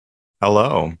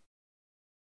Hello,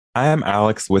 I am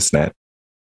Alex Wisnet,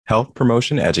 Health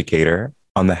Promotion Educator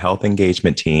on the Health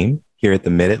Engagement Team here at the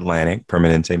Mid-Atlantic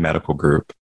Permanente Medical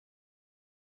Group.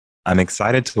 I'm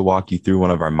excited to walk you through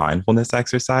one of our mindfulness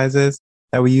exercises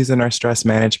that we use in our stress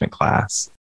management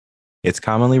class. It's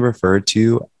commonly referred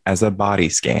to as a body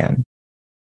scan.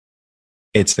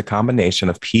 It's the combination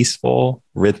of peaceful,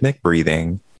 rhythmic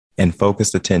breathing and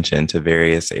focused attention to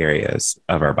various areas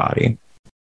of our body.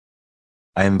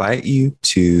 I invite you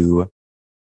to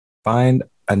find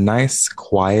a nice,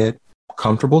 quiet,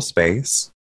 comfortable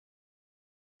space.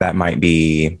 That might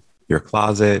be your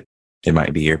closet, it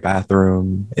might be your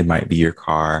bathroom, it might be your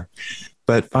car,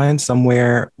 but find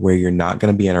somewhere where you're not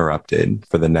going to be interrupted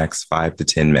for the next 5 to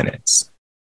 10 minutes.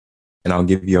 And I'll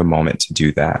give you a moment to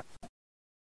do that.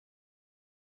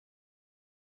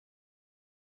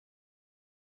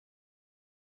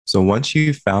 So once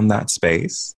you've found that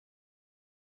space,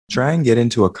 try and get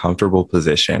into a comfortable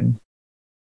position.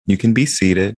 You can be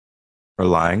seated or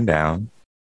lying down,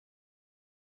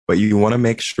 but you want to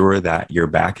make sure that your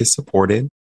back is supported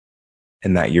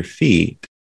and that your feet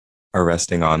are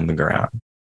resting on the ground.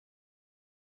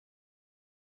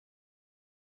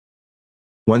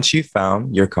 Once you've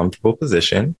found your comfortable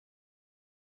position,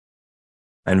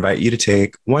 I invite you to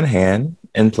take one hand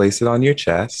and place it on your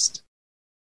chest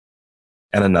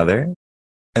and another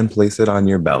and place it on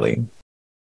your belly.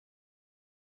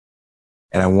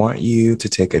 And I want you to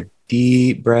take a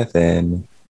deep breath in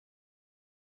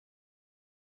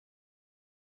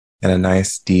and a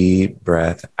nice deep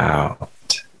breath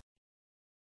out.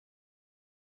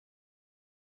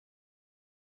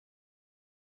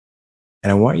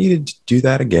 And I want you to do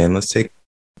that again. Let's take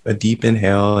a deep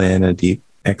inhale in, a deep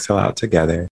exhale out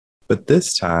together. But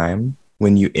this time,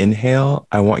 when you inhale,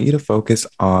 I want you to focus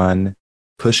on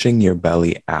pushing your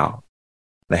belly out.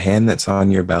 The hand that's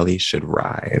on your belly should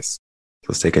rise. So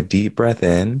let's take a deep breath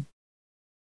in.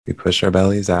 We push our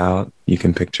bellies out. You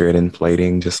can picture it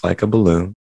inflating just like a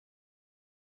balloon.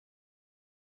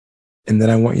 And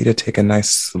then I want you to take a nice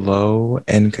slow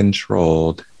and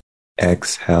controlled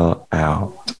exhale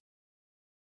out.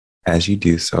 As you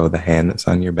do so, the hand that's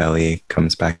on your belly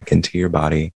comes back into your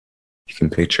body. You can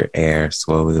picture air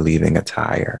slowly leaving a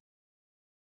tire.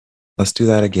 Let's do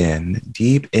that again.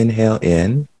 Deep inhale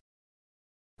in.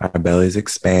 Our bellies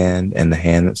expand and the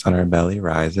hand that's on our belly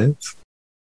rises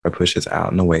or pushes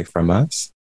out and away from us.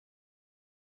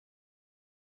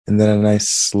 And then a nice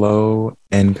slow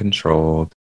and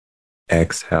controlled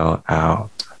exhale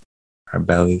out. Our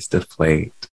bellies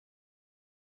deflate.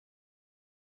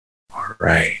 All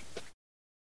right.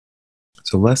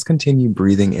 So let's continue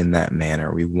breathing in that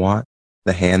manner. We want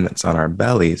the hand that's on our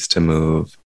bellies to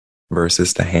move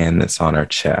versus the hand that's on our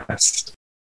chest.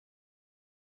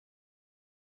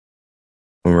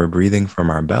 When we're breathing from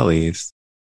our bellies,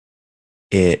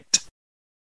 it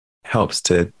helps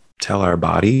to tell our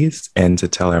bodies and to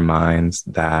tell our minds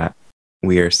that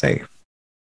we are safe,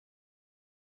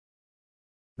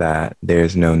 that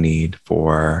there's no need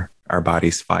for our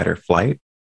body's fight or flight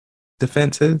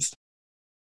defenses,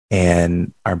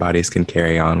 and our bodies can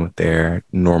carry on with their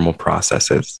normal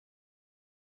processes.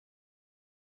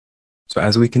 So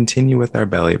as we continue with our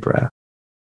belly breath,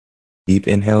 deep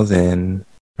inhales in,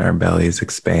 our bellies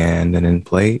expand and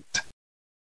inflate.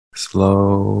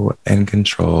 Slow and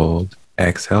controlled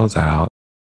exhales out.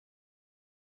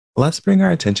 Let's bring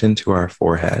our attention to our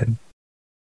forehead.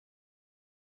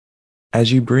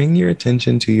 As you bring your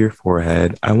attention to your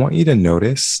forehead, I want you to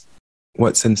notice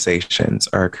what sensations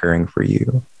are occurring for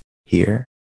you here.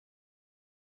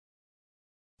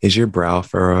 Is your brow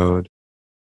furrowed?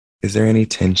 Is there any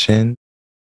tension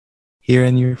here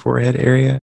in your forehead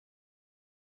area?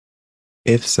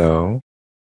 If so,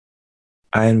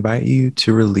 I invite you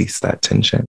to release that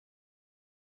tension.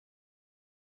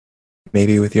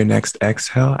 Maybe with your next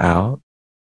exhale out,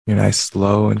 your nice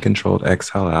slow and controlled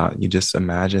exhale out, you just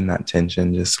imagine that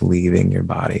tension just leaving your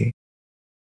body.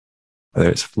 Whether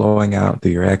it's flowing out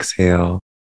through your exhale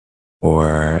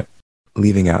or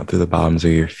leaving out through the bottoms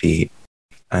of your feet,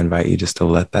 I invite you just to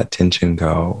let that tension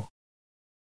go.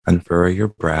 Unfurrow your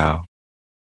brow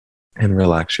and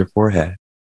relax your forehead.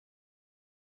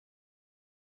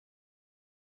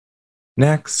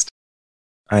 Next,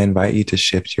 I invite you to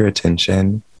shift your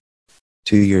attention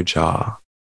to your jaw.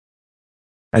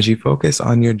 As you focus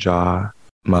on your jaw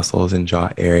muscles and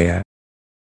jaw area,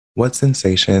 what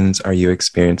sensations are you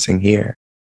experiencing here?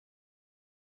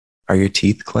 Are your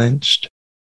teeth clenched?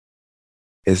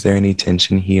 Is there any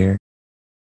tension here?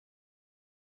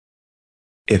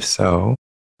 If so,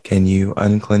 can you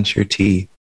unclench your teeth?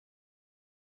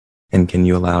 And can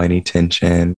you allow any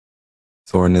tension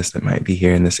soreness that might be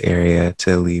here in this area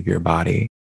to leave your body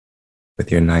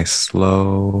with your nice,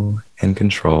 slow and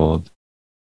controlled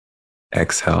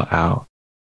exhale out.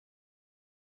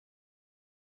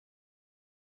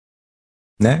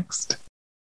 Next,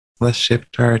 let's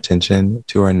shift our attention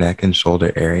to our neck and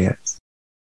shoulder areas.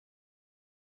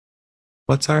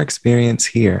 What's our experience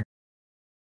here?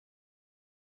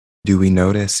 Do we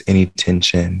notice any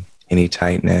tension, any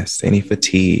tightness, any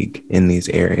fatigue in these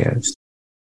areas?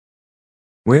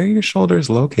 Where are your shoulders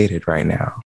located right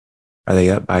now? Are they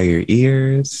up by your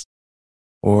ears?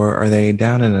 Or are they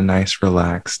down in a nice,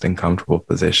 relaxed, and comfortable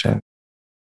position?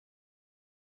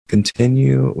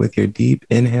 Continue with your deep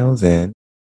inhales in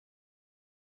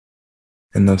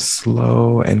and those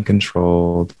slow and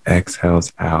controlled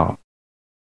exhales out.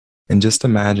 And just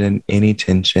imagine any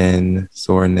tension,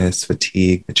 soreness,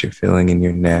 fatigue that you're feeling in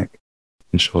your neck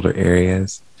and shoulder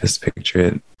areas. Just picture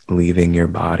it leaving your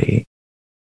body.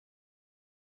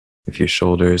 If your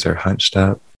shoulders are hunched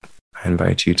up, I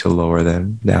invite you to lower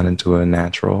them down into a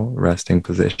natural resting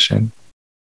position.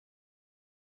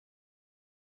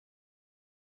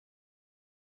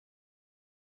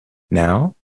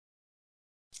 Now,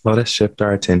 let us shift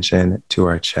our attention to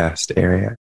our chest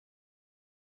area.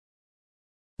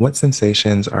 What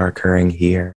sensations are occurring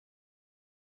here?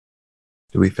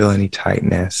 Do we feel any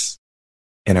tightness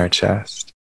in our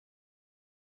chest?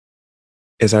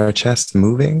 Is our chest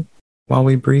moving while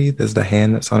we breathe? Is the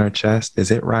hand that's on our chest,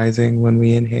 is it rising when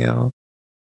we inhale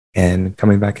and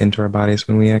coming back into our bodies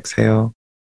when we exhale?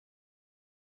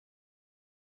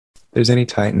 If there's any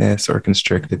tightness or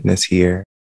constrictedness here,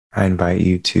 I invite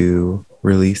you to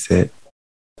release it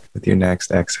with your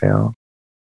next exhale.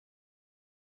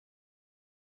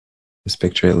 Just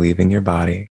picture it leaving your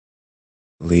body,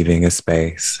 leaving a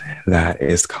space that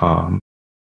is calm.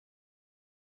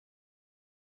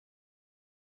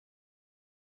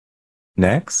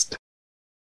 Next,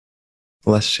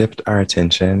 let's shift our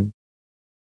attention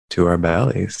to our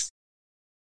bellies.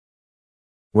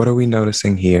 What are we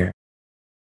noticing here?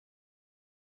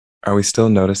 Are we still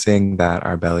noticing that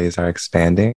our bellies are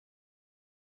expanding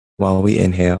while we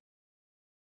inhale,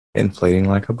 inflating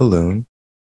like a balloon,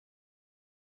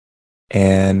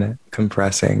 and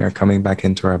compressing or coming back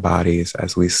into our bodies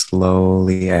as we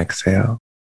slowly exhale?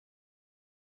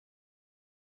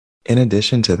 In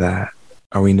addition to that,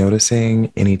 are we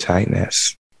noticing any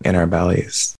tightness in our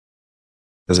bellies?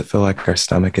 Does it feel like our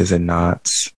stomach is in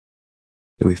knots?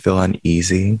 Do we feel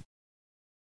uneasy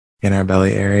in our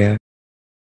belly area?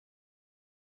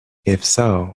 If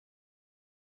so,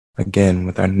 again,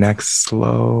 with our next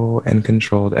slow and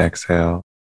controlled exhale,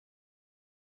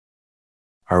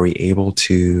 are we able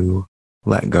to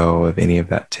let go of any of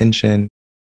that tension,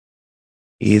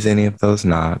 ease any of those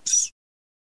knots,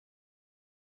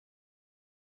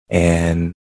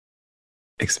 and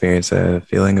experience a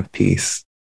feeling of peace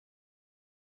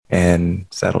and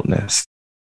settledness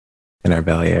in our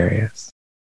belly areas?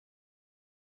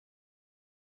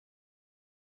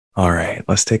 All right,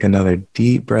 let's take another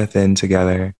deep breath in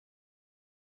together,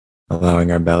 allowing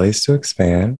our bellies to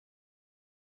expand.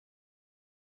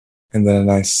 And then a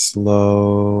nice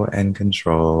slow and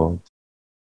controlled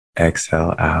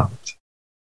exhale out.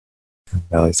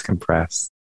 Bellies compress.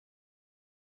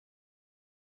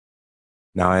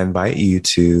 Now I invite you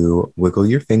to wiggle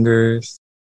your fingers,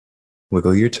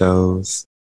 wiggle your toes,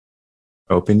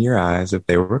 open your eyes if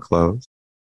they were closed.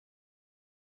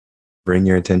 Bring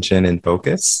your attention and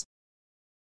focus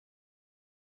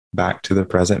back to the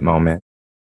present moment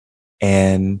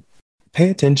and pay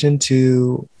attention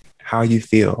to how you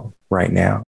feel right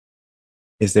now.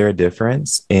 Is there a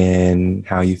difference in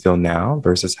how you feel now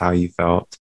versus how you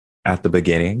felt at the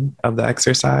beginning of the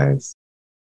exercise?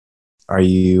 Are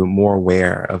you more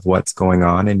aware of what's going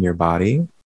on in your body?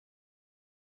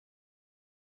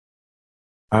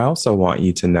 I also want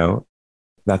you to note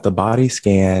that the body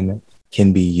scan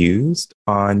can be used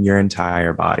on your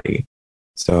entire body.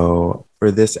 So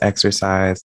for this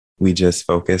exercise, we just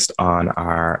focused on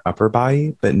our upper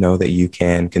body, but know that you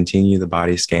can continue the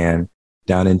body scan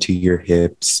down into your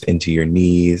hips, into your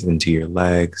knees, into your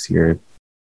legs, your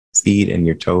feet, and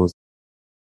your toes.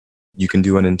 You can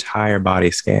do an entire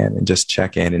body scan and just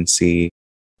check in and see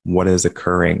what is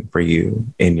occurring for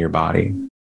you in your body.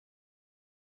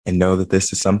 And know that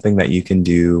this is something that you can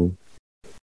do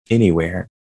anywhere.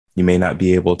 You may not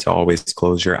be able to always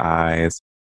close your eyes,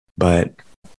 but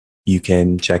you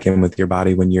can check in with your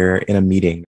body when you're in a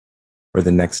meeting or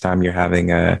the next time you're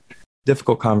having a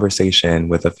difficult conversation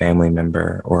with a family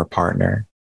member or a partner.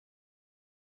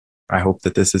 I hope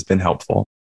that this has been helpful.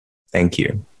 Thank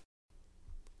you.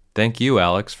 Thank you,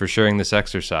 Alex, for sharing this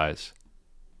exercise.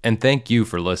 And thank you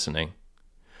for listening.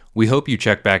 We hope you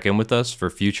check back in with us for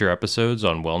future episodes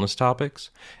on wellness topics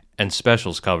and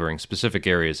specials covering specific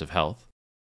areas of health.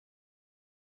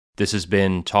 This has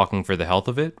been Talking for the Health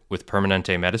of It with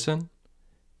Permanente Medicine,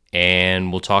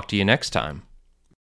 and we'll talk to you next time.